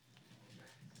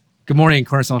Good morning,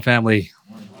 Cornerstone family.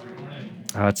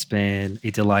 It's been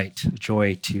a delight, a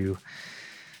joy to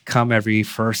come every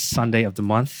first Sunday of the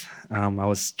month. I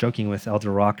was joking with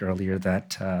Elder Rock earlier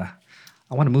that I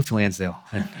want to move to Lansdale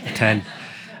and attend.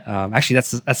 Actually,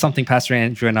 that's something Pastor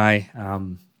Andrew and I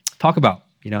talk about.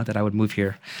 That I would move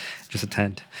here, just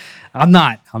attend. I'm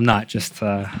not. Just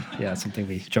something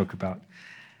we joke about.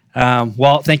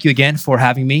 Well, thank you again for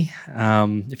having me.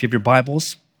 If you have your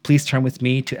Bibles, please turn with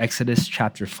me to Exodus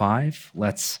chapter 5.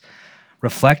 Let's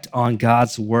reflect on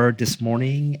God's word this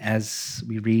morning as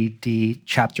we read the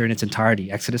chapter in its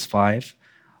entirety, Exodus 5,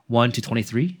 1 to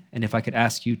 23. And if I could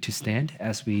ask you to stand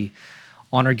as we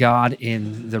honor God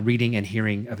in the reading and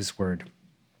hearing of his word.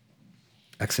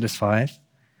 Exodus 5,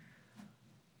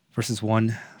 verses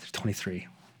 1 to 23.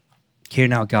 Hear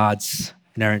now God's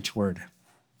inerrant word.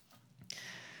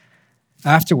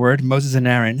 Afterward, Moses and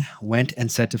Aaron went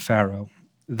and said to Pharaoh,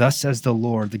 "Thus says the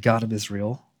Lord, the God of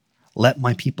Israel, let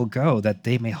my people go, that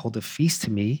they may hold a feast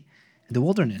to me in the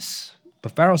wilderness."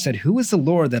 But Pharaoh said, "Who is the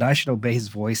Lord that I should obey his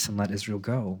voice and let Israel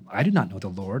go? I do not know the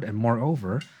Lord, and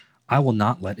moreover, I will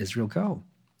not let Israel go."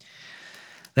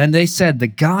 Then they said, "The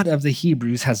God of the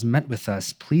Hebrews has met with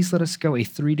us. Please let us go a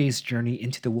 3 days journey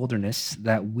into the wilderness,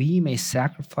 that we may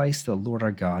sacrifice the Lord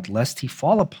our God, lest he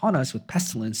fall upon us with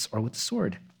pestilence or with the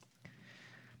sword."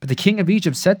 But the king of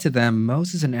Egypt said to them,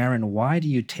 "Moses and Aaron, why do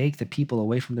you take the people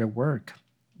away from their work?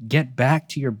 Get back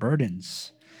to your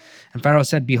burdens." And Pharaoh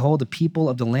said, "Behold, the people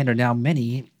of the land are now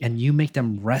many, and you make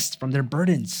them rest from their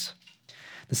burdens."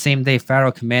 The same day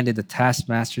Pharaoh commanded the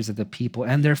taskmasters of the people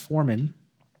and their foremen,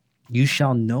 "You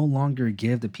shall no longer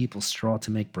give the people straw to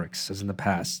make bricks, as in the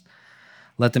past.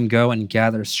 Let them go and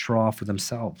gather straw for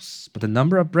themselves. But the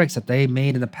number of bricks that they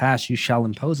made in the past you shall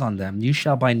impose on them. You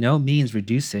shall by no means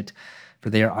reduce it, for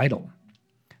they are idle."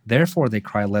 Therefore they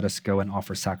cry, "Let us go and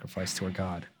offer sacrifice to our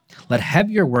God. Let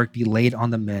heavier work be laid on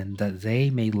the men, that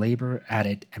they may labor at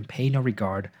it and pay no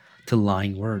regard to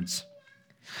lying words."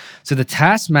 So the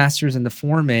taskmasters and the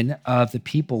foremen of the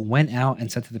people went out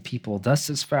and said to the people, "Thus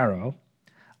says Pharaoh,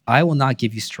 I will not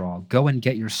give you straw. Go and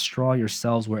get your straw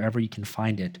yourselves wherever you can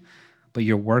find it, but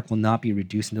your work will not be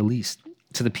reduced in the least."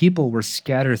 So the people were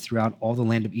scattered throughout all the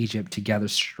land of Egypt to gather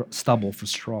stubble for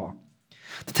straw.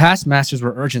 The taskmasters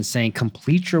were urgent, saying,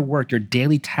 "Complete your work, your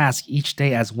daily task each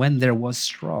day, as when there was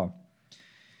straw."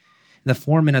 The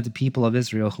foremen of the people of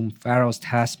Israel, whom Pharaoh's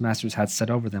taskmasters had set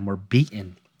over them, were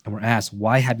beaten and were asked,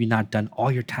 "Why have you not done all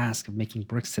your task of making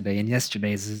bricks today and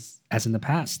yesterday as in the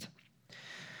past?"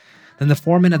 Then the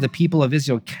foremen of the people of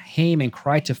Israel came and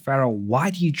cried to Pharaoh, "Why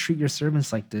do you treat your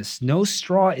servants like this? No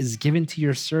straw is given to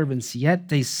your servants, yet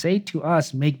they say to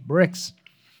us, 'Make bricks.'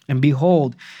 And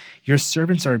behold, your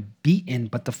servants are beaten,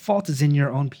 but the fault is in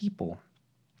your own people."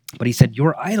 But he said,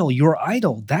 "You're idle, you're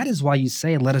idle. That is why you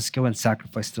say, 'Let us go and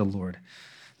sacrifice to the Lord.'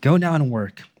 Go now and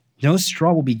work. No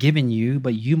straw will be given you,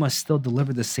 but you must still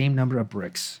deliver the same number of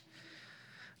bricks."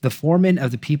 The foremen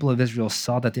of the people of Israel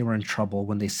saw that they were in trouble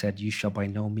when they said, "You shall by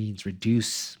no means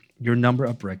reduce your number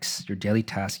of bricks, your daily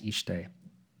task each day."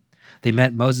 They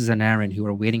met Moses and Aaron, who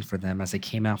were waiting for them as they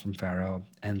came out from Pharaoh,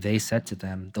 and they said to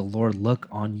them, "The Lord look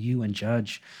on you and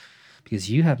judge, because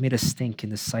you have made us stink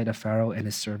in the sight of Pharaoh and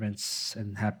his servants,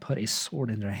 and have put a sword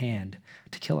in their hand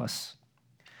to kill us."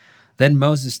 Then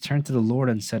Moses turned to the Lord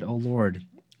and said, "O Lord,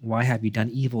 why have you done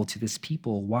evil to this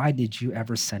people? Why did you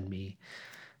ever send me?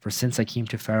 For since I came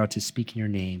to Pharaoh to speak in your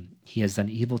name, he has done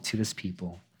evil to this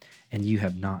people, and you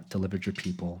have not delivered your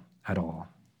people at all.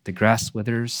 The grass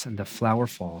withers and the flower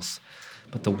falls,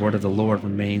 but the word of the Lord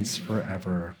remains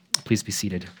forever." Please be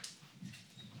seated.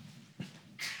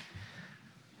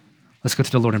 Let's go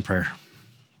to the Lord in prayer.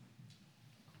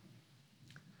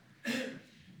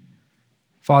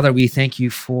 Father, we thank you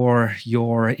for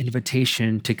your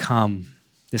invitation to come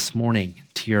this morning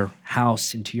to your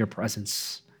house, into your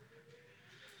presence.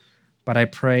 But I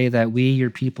pray that we,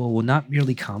 your people, will not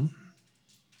merely come,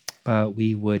 but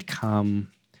we would come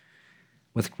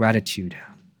with gratitude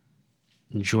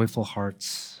and joyful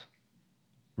hearts,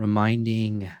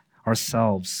 reminding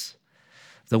ourselves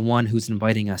the one who's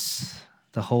inviting us,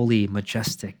 the holy,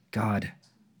 majestic God,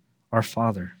 our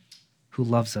Father, who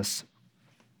loves us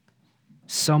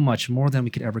so much more than we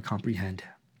could ever comprehend.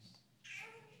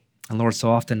 And Lord, so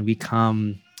often we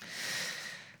come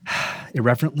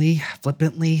irreverently,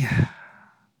 flippantly,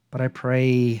 but I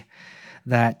pray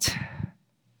that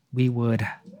we would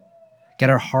get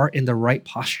our heart in the right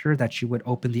posture, that you would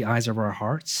open the eyes of our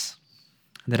hearts,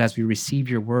 and that as we receive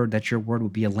your word, that your word will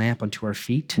be a lamp unto our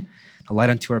feet, a light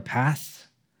unto our path,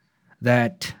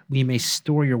 that we may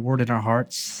store your word in our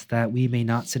hearts, that we may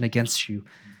not sin against you,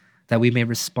 that we may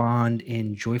respond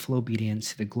in joyful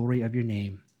obedience to the glory of your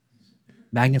name.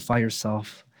 Magnify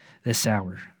yourself this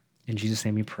hour. In Jesus'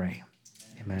 name we pray.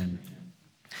 Amen.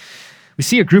 We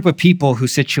see a group of people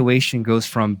whose situation goes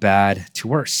from bad to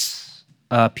worse.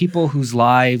 People whose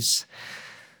lives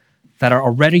that are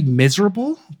already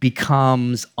miserable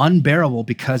becomes unbearable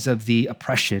because of the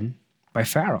oppression by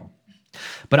Pharaoh.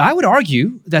 But I would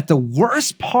argue that the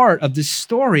worst part of this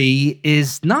story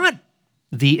is not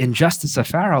the injustice of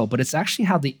Pharaoh, but it's actually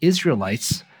how the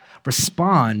Israelites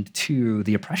respond to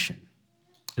the oppression.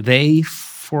 They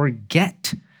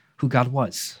forget who God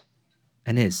was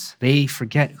and is. They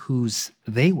forget whose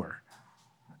they were.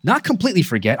 Not completely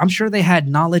forget. I'm sure they had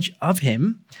knowledge of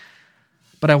him,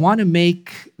 but I want to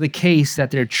make the case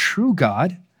that their true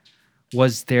God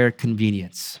was their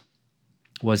convenience,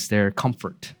 was their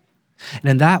comfort. And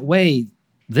in that way,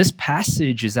 this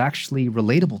passage is actually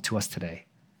relatable to us today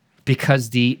because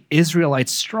the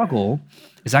Israelites' struggle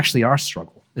is actually our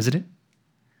struggle, isn't it?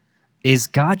 Is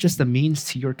God just a means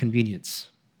to your convenience?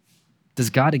 Does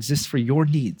God exist for your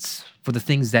needs, for the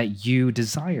things that you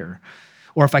desire?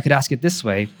 Or if I could ask it this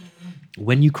way,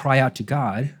 when you cry out to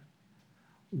God,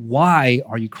 why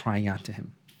are you crying out to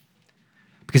him?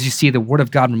 Because you see, the word of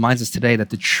God reminds us today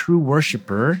that the true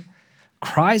worshiper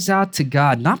cries out to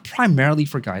God, not primarily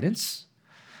for guidance,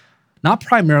 not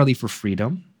primarily for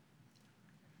freedom,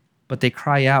 but they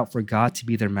cry out for God to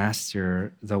be their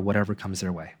master, though whatever comes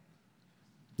their way.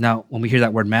 Now, when we hear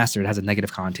that word master, it has a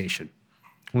negative connotation.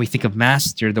 When we think of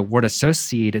master, the word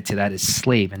associated to that is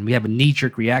slave, and we have a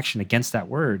knee-jerk reaction against that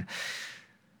word.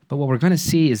 But what we're going to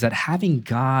see is that having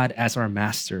God as our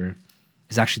master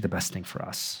is actually the best thing for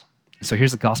us. So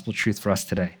here's the gospel truth for us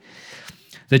today.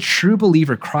 The true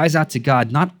believer cries out to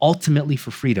God not ultimately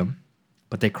for freedom,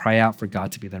 but they cry out for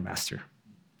God to be their master.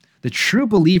 The true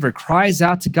believer cries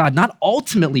out to God not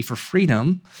ultimately for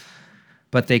freedom,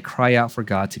 but they cry out for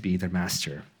God to be their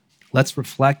master. Let's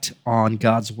reflect on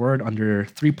God's word under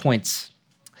 3 points: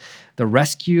 the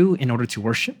rescue in order to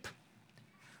worship,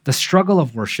 the struggle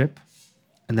of worship,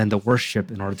 and then the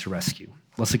worship in order to rescue.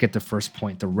 Let's look at the first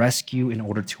point, the rescue in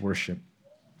order to worship.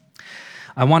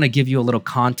 I want to give you a little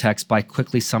context by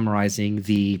quickly summarizing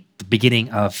the beginning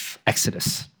of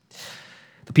Exodus.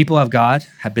 The people of God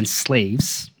have been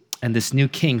slaves, and this new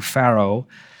king, Pharaoh,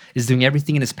 is doing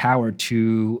everything in his power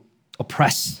to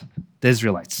oppress the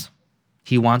Israelites.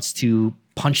 He wants to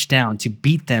punch down, to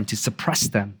beat them, to suppress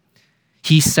them.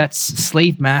 He sets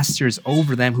slave masters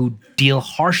over them who deal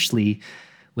harshly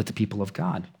with the people of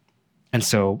God. And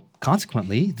so,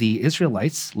 consequently, the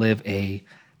Israelites live a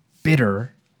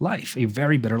bitter life, a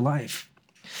very bitter life.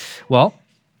 Well,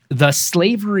 the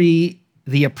slavery,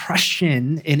 the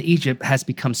oppression in Egypt has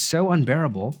become so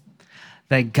unbearable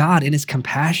that God, in his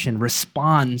compassion,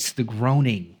 responds to the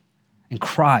groaning and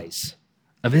cries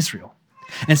of Israel.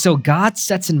 And so God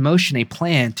sets in motion a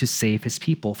plan to save his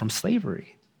people from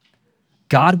slavery.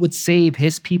 God would save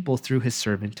his people through his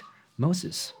servant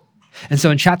Moses. And so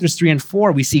in chapters 3 and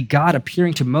 4, we see God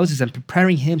appearing to Moses and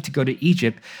preparing him to go to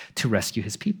Egypt to rescue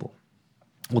his people.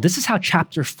 Well, this is how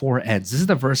chapter 4 ends. This is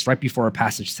the verse right before our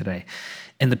passage today.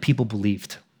 And the people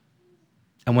believed.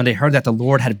 And when they heard that the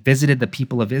Lord had visited the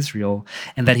people of Israel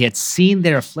and that he had seen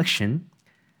their affliction,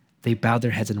 they bowed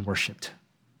their heads and worshiped.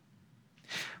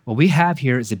 What we have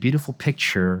here is a beautiful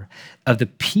picture of the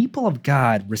people of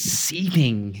God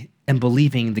receiving and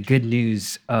believing the good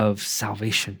news of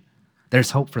salvation.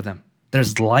 There's hope for them.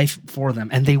 There's life for them.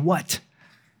 And they what?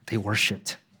 They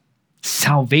worshiped.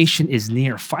 Salvation is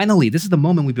near. Finally, this is the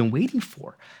moment we've been waiting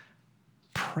for.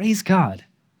 Praise God.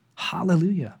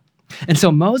 Hallelujah. And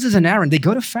so Moses and Aaron, they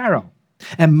go to Pharaoh.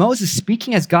 And Moses,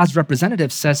 speaking as God's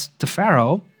representative, says to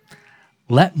Pharaoh,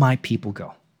 "Let my people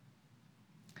go."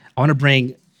 I want to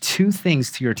bring two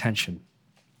things to your attention.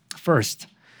 First,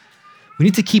 we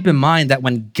need to keep in mind that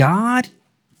when God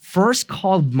first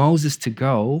called Moses to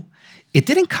go, it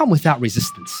didn't come without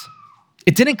resistance.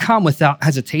 It didn't come without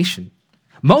hesitation.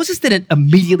 Moses didn't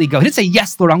immediately go. He didn't say,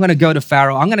 "Yes, Lord, I'm going to go to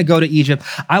Pharaoh. I'm going to go to Egypt.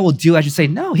 I will do as you say."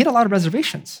 No, he had a lot of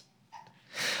reservations.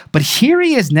 But here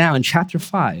he is now in chapter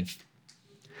 5,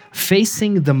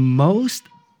 facing the most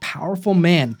powerful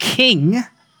man, king,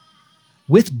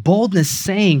 with boldness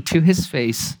saying to his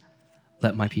face,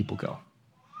 "Let my people go."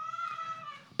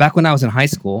 Back when I was in high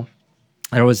school,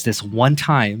 there was this one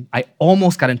time I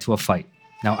almost got into a fight.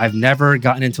 Now, I've never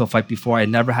gotten into a fight before. I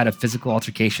never had a physical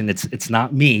altercation. It's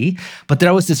not me. But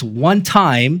there was this one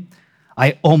time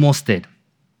I almost did.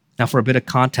 Now, for a bit of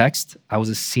context, I was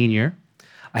a senior.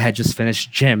 I had just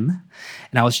finished gym,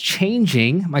 and I was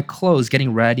changing my clothes,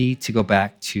 getting ready to go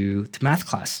back to math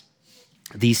class.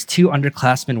 These two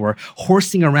underclassmen were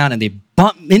horsing around, and they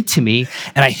bumped into me,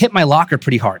 and I hit my locker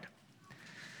pretty hard.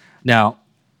 Now,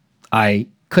 I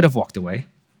could have walked away.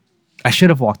 I should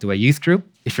have walked away. Youth group,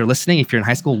 if you're listening, if you're in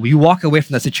high school, we walk away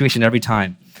from that situation every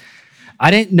time. I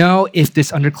didn't know if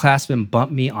this underclassman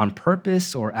bumped me on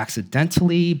purpose or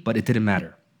accidentally, but it didn't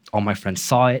matter. All my friends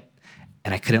saw it,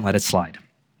 and I couldn't let it slide.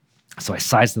 So I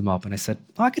sized them up, and I said,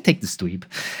 oh, I could take this dweeb.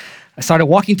 I started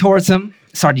walking towards him,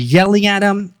 started yelling at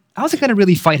him. I wasn't going to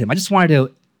really fight him. I just wanted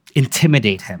to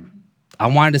intimidate him. I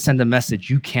wanted to send a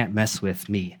message, you can't mess with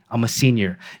me. I'm a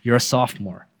senior. You're a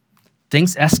sophomore.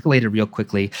 Things escalated real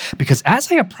quickly because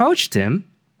as I approached him,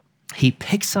 he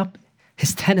picks up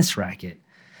his tennis racket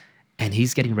and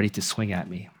he's getting ready to swing at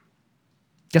me.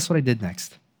 Guess what I did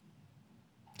next?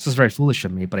 This was very foolish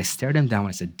of me, but I stared him down and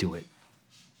I said, do it.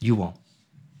 You won't.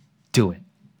 Do it.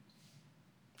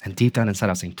 And deep down inside,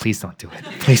 I was saying, please don't do it.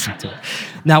 Please don't do it.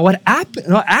 Now, what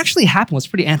actually happened was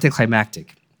pretty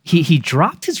anticlimactic. He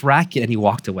dropped his racket and he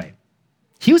walked away.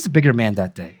 He was the bigger man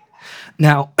that day.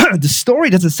 Now, the story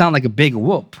doesn't sound like a big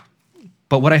whoop,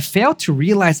 but what I failed to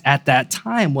realize at that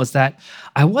time was that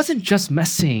I wasn't just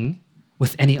messing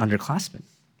with any underclassmen.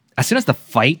 As soon as the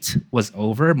fight was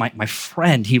over, my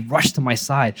friend, he rushed to my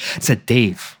side and said,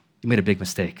 Dave, you made a big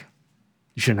mistake.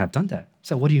 You shouldn't have done that. I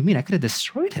said, what do you mean? I could have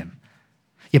destroyed him.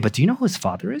 Yeah, but do you know who his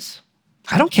father is?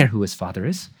 I don't care who his father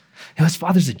is. His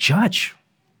father's a judge.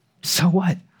 So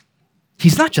what?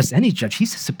 He's not just any judge.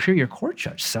 He's a superior court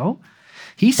judge. So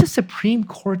he's the Supreme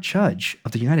Court judge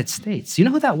of the United States. You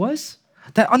know who that was?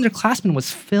 That underclassman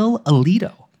was Phil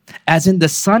Alito, as in the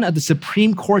son of the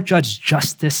Supreme Court Judge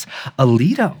Justice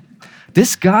Alito.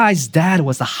 This guy's dad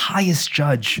was the highest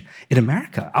judge in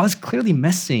America. I was clearly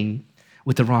messing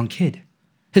with the wrong kid.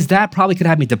 His dad probably could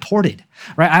have me deported,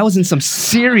 right? I was in some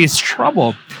serious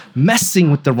trouble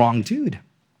messing with the wrong dude.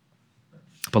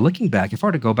 But looking back, if I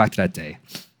were to go back to that day,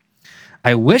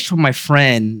 I wish when my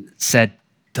friend said,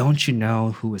 don't you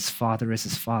know who his father is?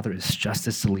 His father is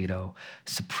Justice Alito,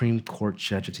 Supreme Court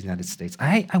Judge of the United States.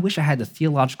 I wish I had the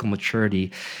theological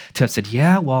maturity to have said,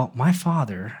 yeah, well, my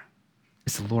father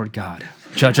is the Lord God,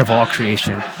 Judge of all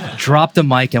creation. Drop the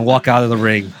mic and walk out of the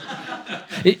ring.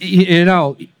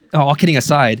 All kidding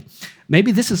aside,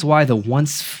 maybe this is why the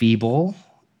once feeble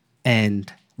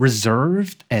and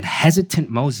reserved and hesitant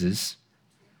Moses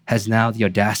has now the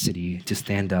audacity to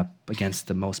stand up against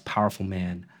the most powerful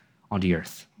man on the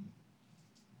earth.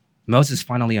 Moses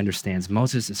finally understands.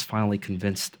 Moses is finally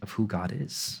convinced of who God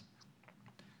is.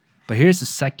 But here's the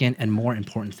second and more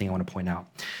important thing I want to point out.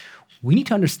 We need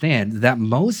to understand that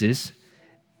Moses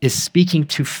is speaking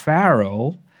to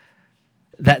Pharaoh,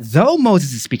 that though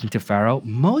Moses is speaking to Pharaoh,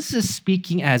 Moses is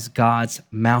speaking as God's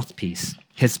mouthpiece,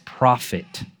 his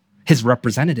prophet, his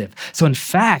representative. So in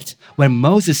fact, when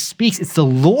Moses speaks, it's the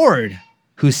Lord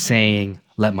who's saying,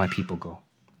 let my people go.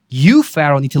 You,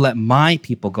 Pharaoh, need to let my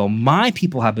people go. My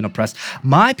people have been oppressed.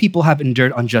 My people have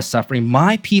endured unjust suffering.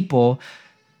 My people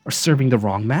are serving the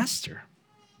wrong master.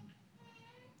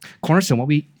 Cornerstone, what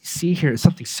we see here is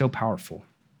something so powerful.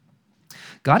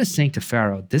 God is saying to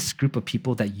Pharaoh, this group of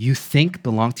people that you think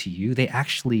belong to you, they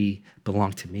actually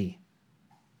belong to me.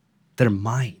 They're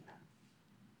mine.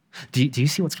 Do you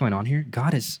see what's going on here?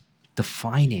 God is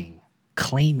defining,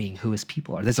 claiming who his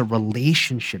people are. There's a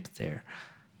relationship there.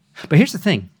 But here's the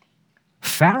thing.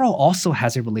 Pharaoh also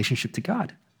has a relationship to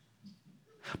God.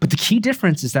 But the key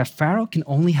difference is that Pharaoh can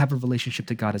only have a relationship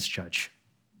to God as judge.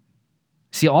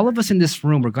 See, all of us in this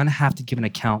room, we're going to have to give an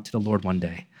account to the Lord one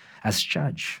day as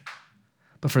judge.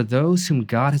 But for those whom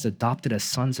God has adopted as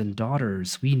sons and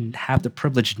daughters, we have the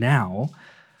privilege now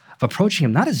of approaching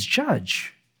him not as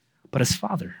judge, but as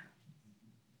father.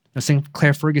 Now, St.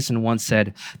 Clare Ferguson once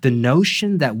said, the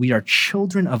notion that we are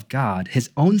children of God, his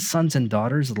own sons and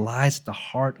daughters, lies at the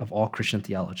heart of all Christian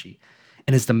theology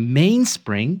and is the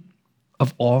mainspring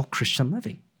of all Christian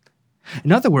living.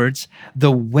 In other words,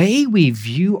 the way we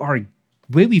view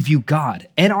God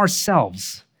and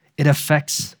ourselves, it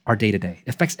affects our day-to-day. It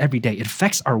affects every day. It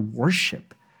affects our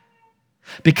worship.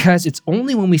 Because it's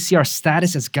only when we see our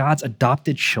status as God's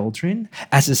adopted children,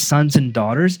 as his sons and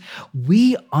daughters,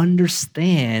 we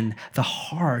understand the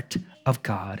heart of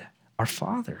God, our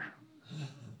Father.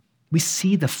 We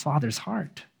see the Father's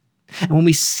heart. And when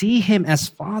we see him as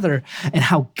Father and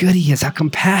how good he is, how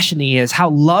compassionate he is, how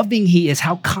loving he is,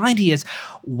 how kind he is,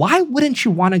 why wouldn't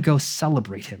you want to go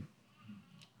celebrate him?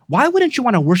 Why wouldn't you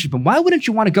want to worship him? Why wouldn't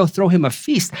you want to go throw him a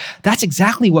feast? That's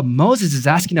exactly what Moses is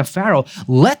asking of Pharaoh.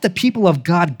 Let the people of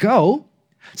God go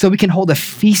so we can hold a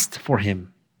feast for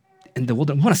him in the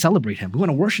wilderness. We want to celebrate him. We want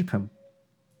to worship him.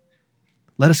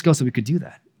 Let us go so we could do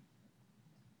that.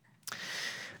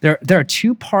 There are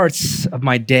two parts of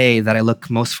my day that I look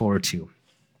most forward to.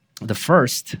 The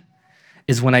first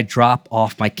is when I drop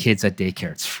off my kids at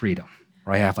daycare. It's freedom.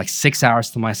 where I have like 6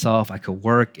 hours to myself. I could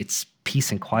work. It's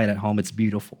peace and quiet at home. It's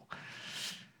beautiful.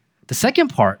 The second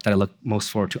part that I look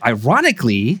most forward to,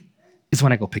 ironically, is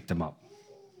when I go pick them up.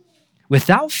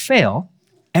 Without fail,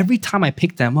 every time I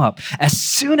pick them up, as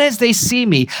soon as they see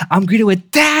me, I'm greeted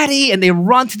with Daddy, and they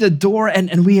run to the door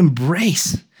and we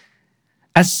embrace.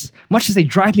 As much as they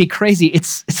drive me crazy,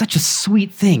 it's such a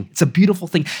sweet thing. It's a beautiful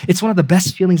thing. It's one of the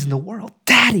best feelings in the world.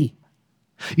 Daddy.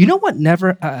 You know what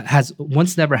never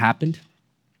never happened?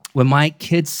 When my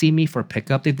kids see me for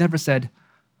pickup, they've never said,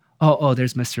 oh,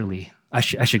 there's Mr. Lee. I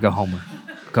should go home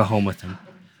with him.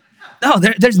 No,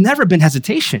 there's never been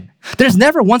hesitation. There's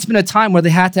never once been a time where they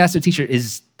had to ask their teacher,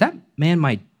 is that man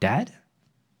my dad?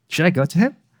 Should I go to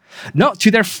him? No,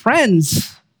 to their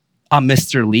friends, I'm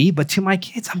Mr. Lee, but to my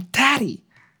kids, I'm Daddy.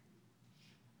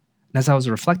 And as I was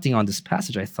reflecting on this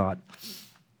passage, I thought,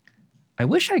 I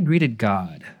wish I greeted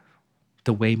God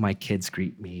the way my kids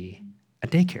greet me at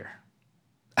daycare.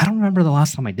 I don't remember the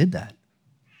last time I did that.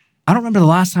 I don't remember the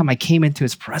last time I came into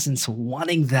his presence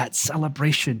wanting that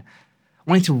celebration,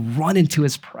 wanting to run into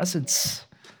his presence.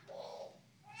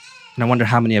 And I wonder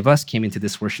how many of us came into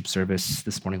this worship service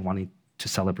this morning wanting to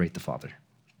celebrate the Father.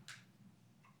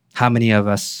 How many of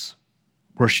us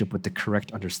worship with the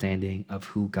correct understanding of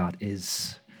who God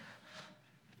is?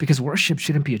 Because worship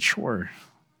shouldn't be a chore.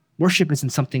 Worship isn't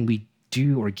something we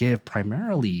do or give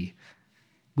primarily.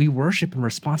 We worship in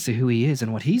response to who he is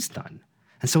and what he's done.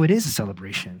 And so it is a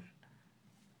celebration.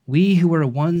 We who were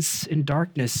once in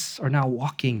darkness are now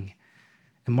walking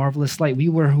in marvelous light. We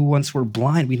who once were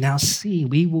blind, we now see.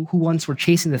 We who once were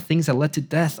chasing the things that led to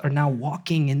death are now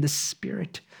walking in the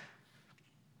Spirit.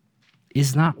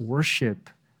 Is not worship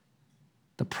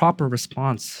the proper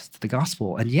response to the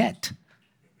gospel? And yet,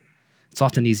 it's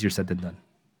often easier said than done.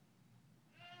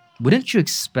 Wouldn't you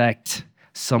expect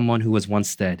someone who was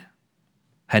once dead,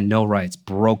 had no rights,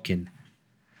 broken,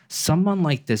 someone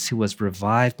like this who was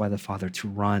revived by the Father to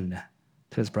run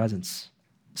to his presence?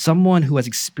 Someone who has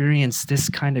experienced this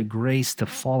kind of grace to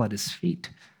fall at his feet.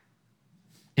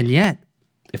 And yet,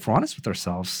 if we're honest with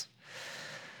ourselves,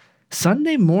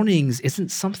 Sunday mornings isn't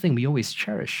something we always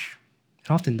cherish. It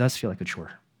often does feel like a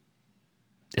chore.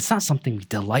 It's not something we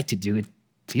delight to do. It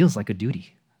feels like a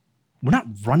duty. We're not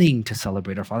running to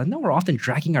celebrate our Father. No, we're often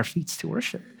dragging our feet to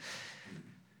worship.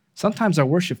 Sometimes our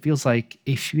worship feels like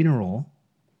a funeral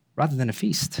rather than a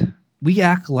feast. We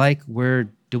act like we're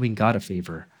doing God a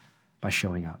favor by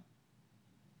showing up.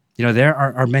 You know, there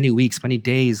are many weeks, many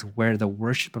days where the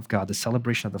worship of God, the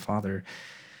celebration of the Father,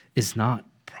 is not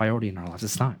priority in our lives.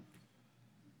 It's not.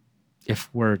 If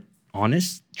we're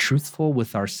honest, truthful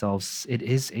with ourselves, it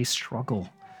is a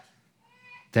struggle.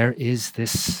 There is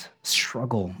this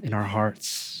struggle in our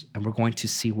hearts, and we're going to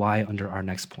see why under our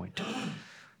next point,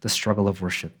 the struggle of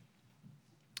worship.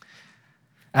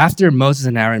 After Moses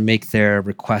and Aaron make their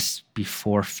requests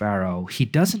before Pharaoh, he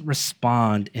doesn't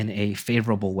respond in a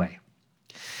favorable way.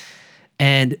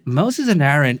 And Moses and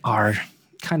Aaron are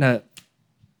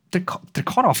they're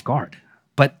caught off guard,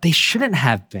 but they shouldn't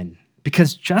have been,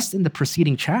 because just in the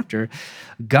preceding chapter,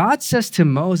 God says to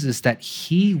Moses that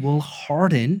he will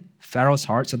harden Pharaoh's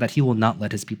heart so that he will not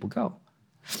let his people go.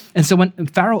 And so when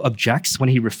Pharaoh objects, when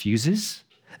he refuses,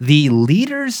 the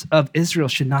leaders of Israel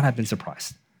should not have been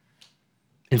surprised.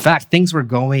 In fact, things were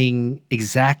going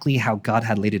exactly how God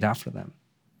had laid it out for them.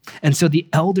 And so the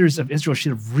elders of Israel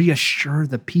should have reassured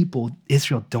the people,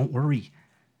 Israel, don't worry.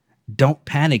 Don't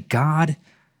panic. God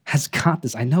has got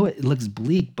this. I know it looks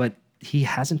bleak, but he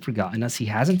hasn't forgotten us. He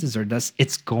hasn't deserted us.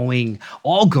 It's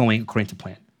all going according to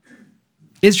plan.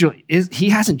 Israel, he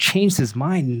hasn't changed his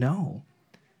mind, no.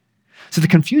 So the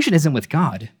confusion isn't with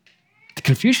God. The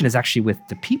confusion is actually with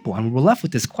the people. And we're left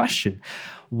with this question.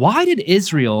 Why did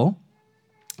Israel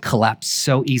collapse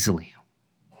so easily?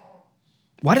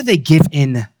 Why did they give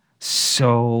in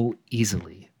so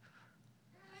easily?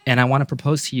 And I want to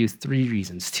propose to you 3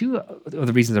 reasons. 2 of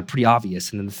the reasons are pretty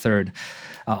obvious, and then the third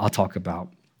I'll talk about.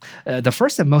 The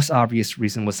first and most obvious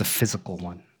reason was the physical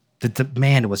one. The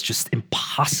demand was just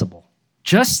impossible.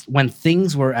 Just when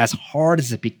things were as hard as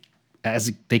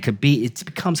they could be, it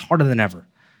becomes harder than ever.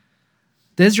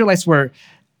 The Israelites were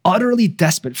utterly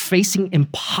desperate, facing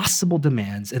impossible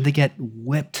demands, and they get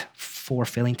whipped for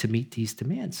failing to meet these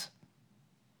demands.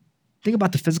 Think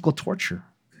about the physical torture.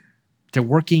 They're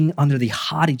working under the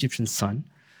hot Egyptian sun,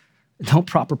 no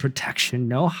proper protection,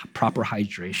 no proper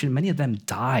hydration. Many of them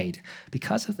died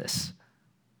because of this.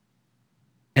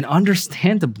 And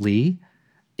understandably,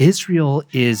 Israel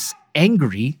is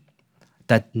angry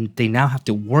that they now have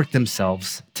to work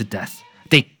themselves to death.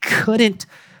 They couldn't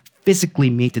physically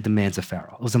meet the demands of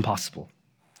Pharaoh. It was impossible.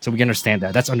 So we understand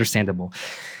that. That's understandable.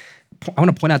 I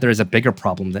want to point out there is a bigger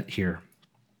problem here.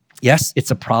 Yes, it's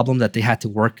a problem that they had to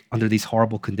work under these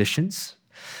horrible conditions,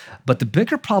 but the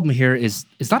bigger problem here is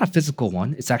not a physical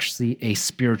one. It's actually a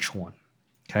spiritual one.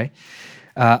 Okay,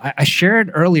 I shared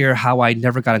earlier how I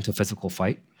never got into a physical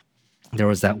fight. There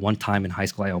was that one time in high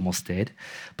school I almost did,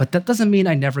 but that doesn't mean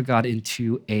I never got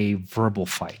into a verbal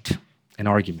fight, an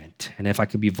argument. And if I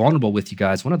could be vulnerable with you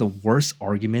guys, one of the worst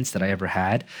arguments that I ever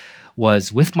had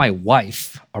was with my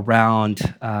wife around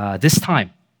this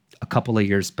time, a couple of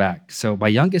years back. So my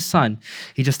youngest son,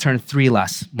 he just turned 3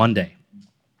 last Monday.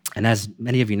 And as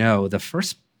many of you know, the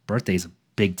first birthday is a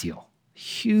big deal,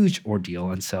 huge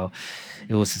ordeal. And so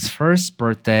it was his first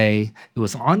birthday. It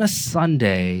was on a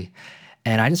Sunday.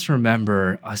 And I just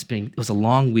remember it was a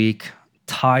long week,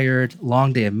 tired,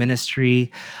 long day of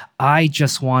ministry. I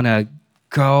just want to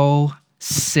go,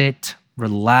 sit,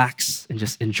 relax, and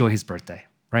just enjoy his birthday,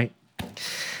 right?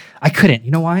 I couldn't.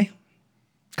 You know why?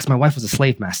 Because my wife was a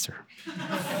slave master.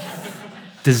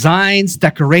 Designs,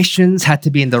 decorations had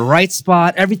to be in the right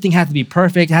spot. Everything had to be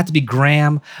perfect. It had to be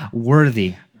Graham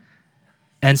worthy.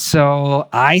 And so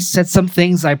I said some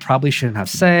things I probably shouldn't have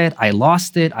said. I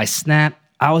lost it. I snapped.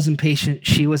 I was impatient.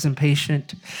 She was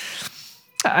impatient.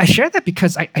 I shared that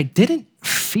because I didn't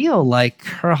feel like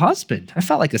her husband. I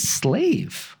felt like a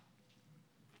slave.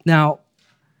 Now,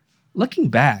 looking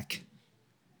back,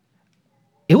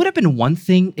 it would have been one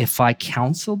thing if I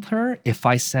counseled her, if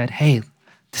I said, hey,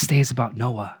 this day is about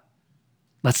Noah.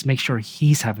 Let's make sure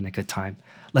he's having a good time.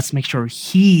 Let's make sure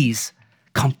he's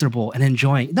comfortable and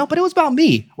enjoying. No, but it was about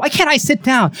me. Why can't I sit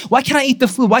down? Why can't I eat the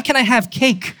food? Why can't I have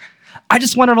cake? I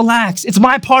just want to relax. It's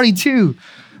my party too.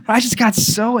 I just got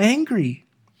so angry.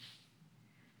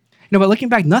 But looking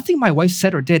back, nothing my wife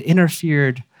said or did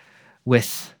interfered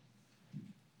with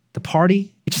the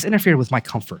party. It just interfered with my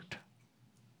comfort,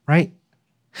 right?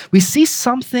 We see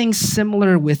something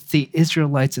similar with the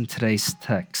Israelites in today's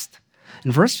text.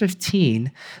 In verse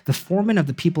 15, the foreman of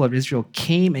the people of Israel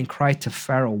came and cried to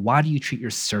Pharaoh, why do you treat your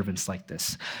servants like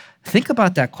this? Think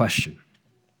about that question.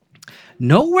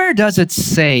 Nowhere does it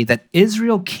say that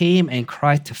Israel came and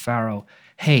cried to Pharaoh,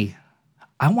 hey,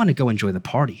 I want to go enjoy the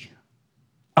party.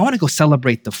 I want to go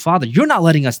celebrate the Father. You're not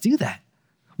letting us do that.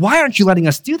 Why aren't you letting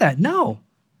us do that? No.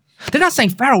 They're not saying,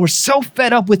 Pharaoh, we're so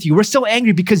fed up with you. We're so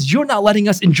angry because you're not letting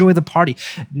us enjoy the party.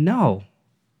 No,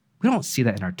 we don't see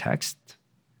that in our text.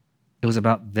 It was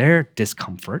about their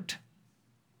discomfort.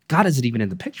 God isn't even in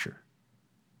the picture.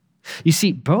 You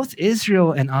see, both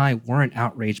Israel and I weren't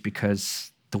outraged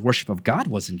because the worship of God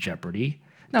was in jeopardy.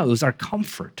 No, it was our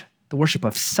comfort. The worship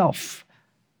of self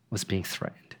was being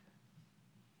threatened.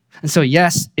 And so,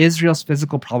 yes, Israel's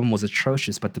physical problem was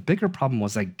atrocious, but the bigger problem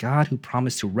was that God, who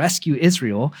promised to rescue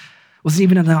Israel, wasn't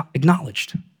even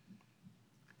acknowledged.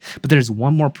 But there's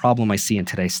one more problem I see in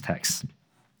today's text,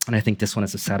 and I think this one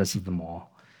is the saddest of them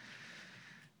all.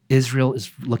 Israel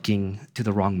is looking to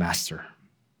the wrong master.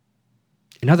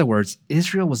 In other words,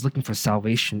 Israel was looking for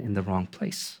salvation in the wrong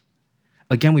place.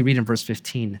 Again, we read in verse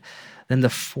 15, then the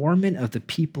foreman of the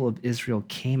people of Israel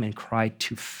came and cried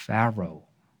to Pharaoh.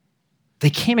 They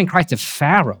came and cried to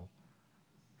Pharaoh.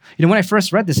 When I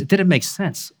first read this, it didn't make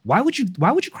sense. Why would you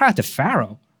cry out to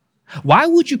Pharaoh? Why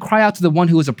would you cry out to the one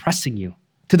who was oppressing you,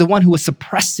 to the one who was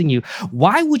suppressing you?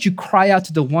 Why would you cry out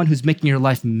to the one who's making your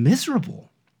life miserable?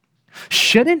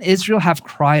 Shouldn't Israel have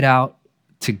cried out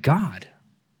to God?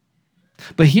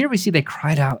 But here we see they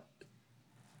cried out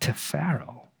to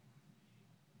Pharaoh.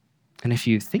 And if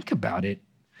you think about it,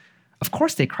 of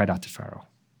course they cried out to Pharaoh.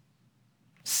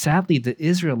 Sadly, the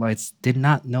Israelites did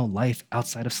not know life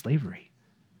outside of slavery.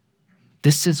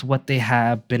 This is what they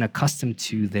have been accustomed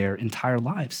to their entire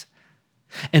lives.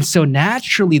 And so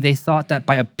naturally, they thought that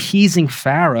by appeasing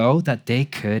Pharaoh, that they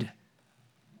could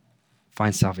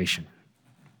find salvation.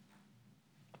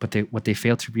 But what they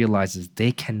failed to realize is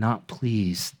they cannot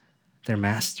please their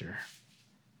master.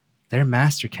 Their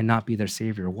master cannot be their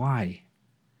savior. Why?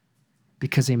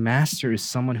 Because a master is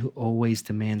someone who always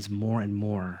demands more and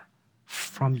more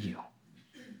from you.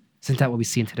 Isn't that what we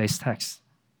see in today's text?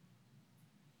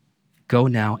 Go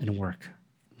now and work.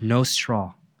 No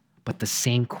straw, but the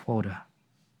same quota.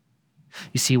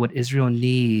 You see, what Israel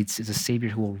needs is a savior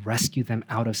who will rescue them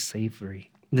out of slavery.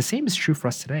 And the same is true for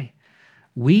us today.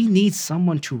 We need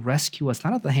someone to rescue us,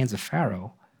 not out of the hands of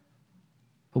Pharaoh,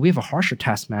 but we have a harsher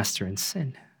taskmaster in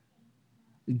sin.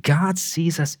 God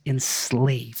sees us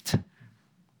enslaved.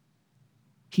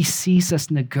 He sees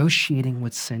us negotiating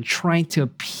with sin, trying to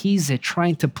appease it,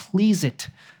 trying to please it.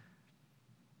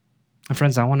 And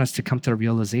friends, I want us to come to the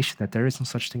realization that there is no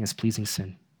such thing as pleasing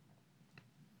sin.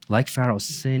 Like Pharaoh,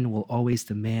 sin will always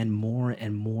demand more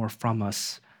and more from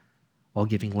us while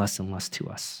giving less and less to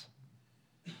us.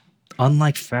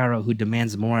 Unlike Pharaoh, who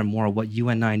demands more and more, what you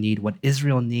and I need, what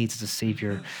Israel needs is a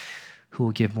Savior who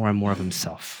will give more and more of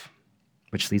himself,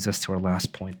 which leads us to our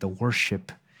last point, the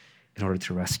worship in order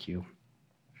to rescue.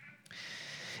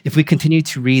 If we continue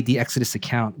to read the Exodus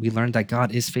account, we learn that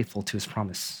God is faithful to his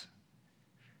promise.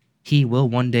 He will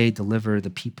one day deliver the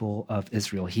people of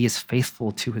Israel. He is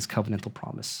faithful to his covenantal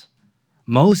promise.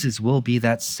 Moses will be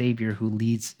that Savior who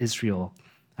leads Israel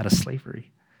out of slavery.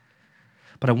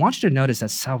 But I want you to notice that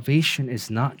salvation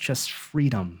is not just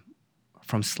freedom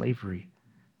from slavery.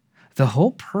 The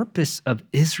whole purpose of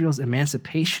Israel's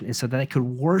emancipation is so that they could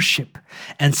worship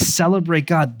and celebrate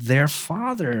God, their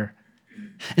Father.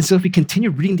 And so if we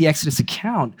continue reading the Exodus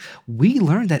account, we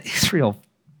learn that Israel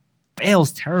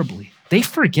fails terribly. They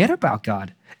forget about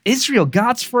God. Israel,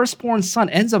 God's firstborn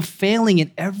son, ends up failing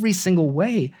in every single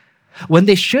way. When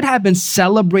they should have been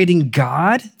celebrating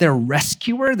God, their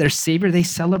rescuer, their Savior, they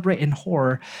celebrate in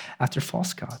horror after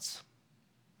false gods.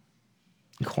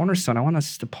 In Cornerstone, I want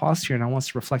us to pause here and I want us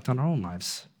to reflect on our own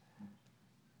lives.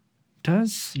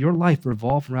 Does your life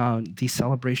revolve around the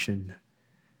celebration,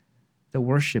 the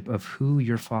worship of who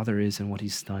your Father is and what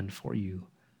he's done for you?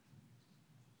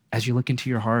 As you look into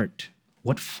your heart,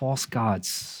 what false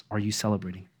gods are you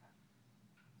celebrating?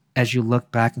 As you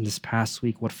look back on this past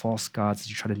week, what false gods did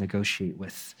you try to negotiate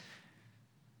with?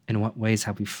 In what ways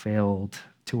have we failed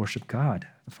to worship God,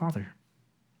 the Father?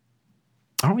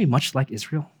 Aren't we much like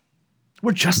Israel?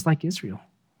 We're just like Israel.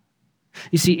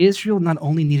 You see, Israel not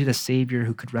only needed a Savior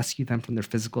who could rescue them from their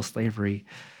physical slavery,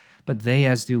 but they,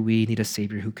 as do we, need a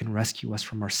Savior who can rescue us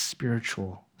from our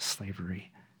spiritual slavery.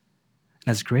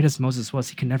 And as great as Moses was,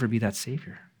 he can never be that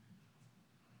Savior.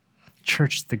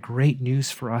 Church, the great news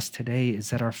for us today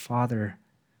is that our Father,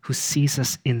 who sees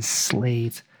us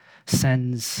enslaved,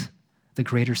 sends the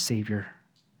greater Savior,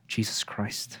 Jesus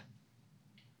Christ.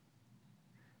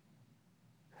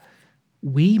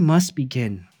 We must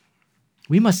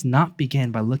not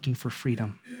begin by looking for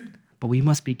freedom, but we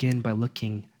must begin by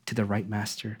looking to the right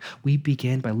master. We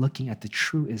begin by looking at the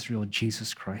true Israel,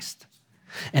 Jesus Christ.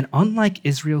 And unlike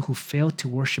Israel, who failed to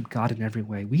worship God in every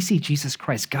way, we see Jesus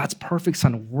Christ, God's perfect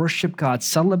Son, worship God,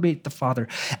 celebrate the Father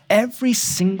every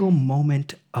single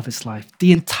moment of his life.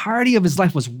 The entirety of his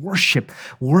life was worship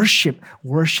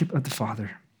of the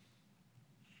Father.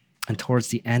 And towards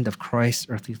the end of Christ's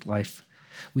earthly life,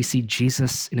 we see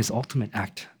Jesus in his ultimate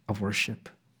act of worship.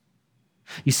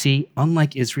 You see,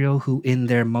 unlike Israel, who in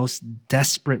their most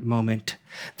desperate moment,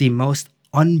 the most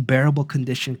unbearable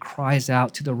condition, cries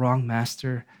out to the wrong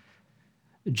master,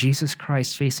 Jesus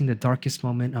Christ, facing the darkest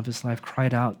moment of his life,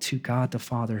 cried out to God the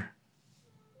Father.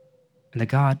 And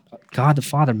God the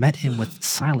Father met him with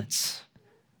silence,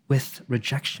 with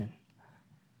rejection,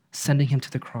 sending him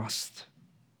to the cross.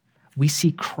 We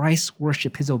see Christ's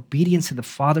worship, his obedience to the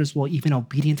Father's will, even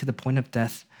obedient to the point of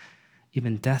death,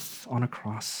 even death on a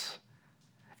cross.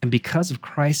 And because of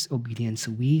Christ's obedience,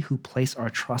 we who place our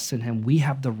trust in him, we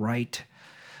have the right,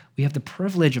 we have the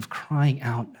privilege of crying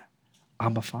out,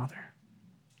 Abba, Father.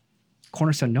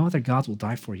 Cornerstone, no other gods will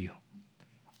die for you.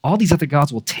 All these other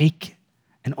gods will take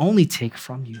and only take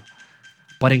from you.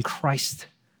 But in Christ,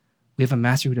 we have a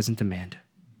master who doesn't demand,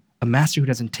 a master who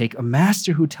doesn't take, a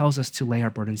master who tells us to lay our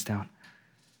burdens down,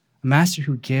 a master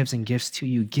who gives and gives to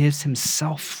you, gives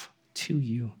himself to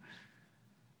you.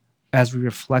 As we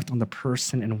reflect on the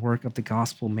person and work of the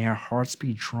gospel, may our hearts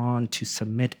be drawn to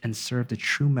submit and serve the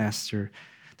true master,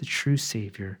 the true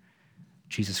Savior,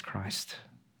 Jesus Christ.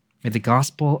 May the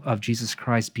gospel of Jesus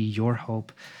Christ be your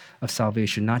hope of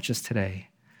salvation, not just today,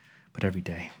 but every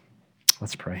day.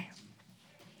 Let's pray.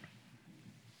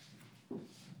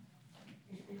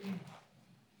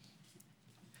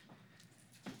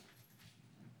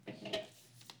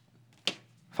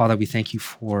 Father, we thank you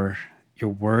for your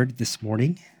word this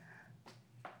morning.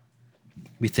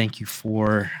 We thank you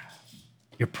for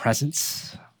your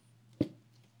presence.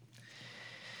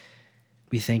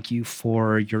 We thank you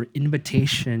for your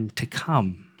invitation to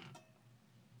come.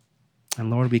 And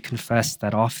Lord, we confess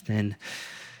that often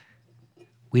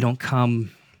we don't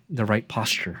come in the right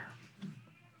posture.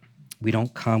 We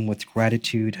don't come with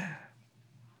gratitude.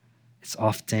 It's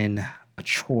often a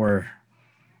chore,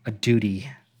 a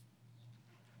duty.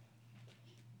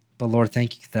 But Lord,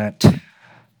 thank you that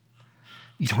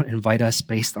you don't invite us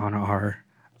based on our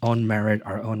own merit,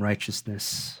 our own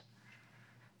righteousness,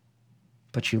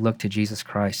 but you look to Jesus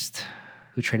Christ,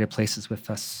 who traded places with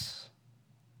us,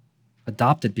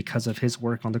 adopted because of his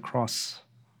work on the cross.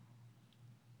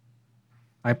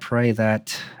 I pray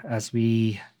that as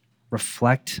we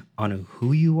reflect on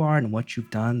who you are and what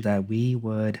you've done, that we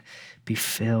would be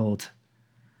filled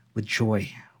with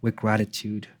joy, with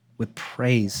gratitude, with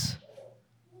praise,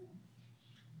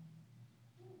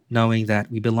 knowing that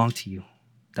we belong to you,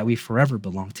 that we forever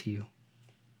belong to you,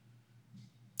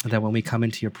 and that when we come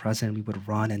into your presence, we would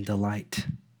run and delight,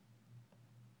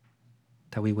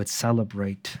 that we would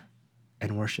celebrate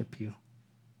and worship you.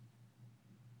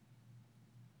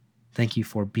 Thank you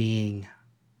for being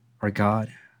our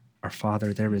God, our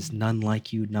Father. There is none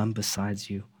like you, none besides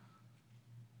you.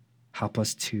 Help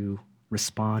us to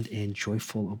respond in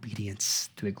joyful obedience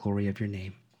to the glory of your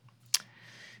name.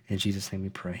 In Jesus' name we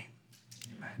pray.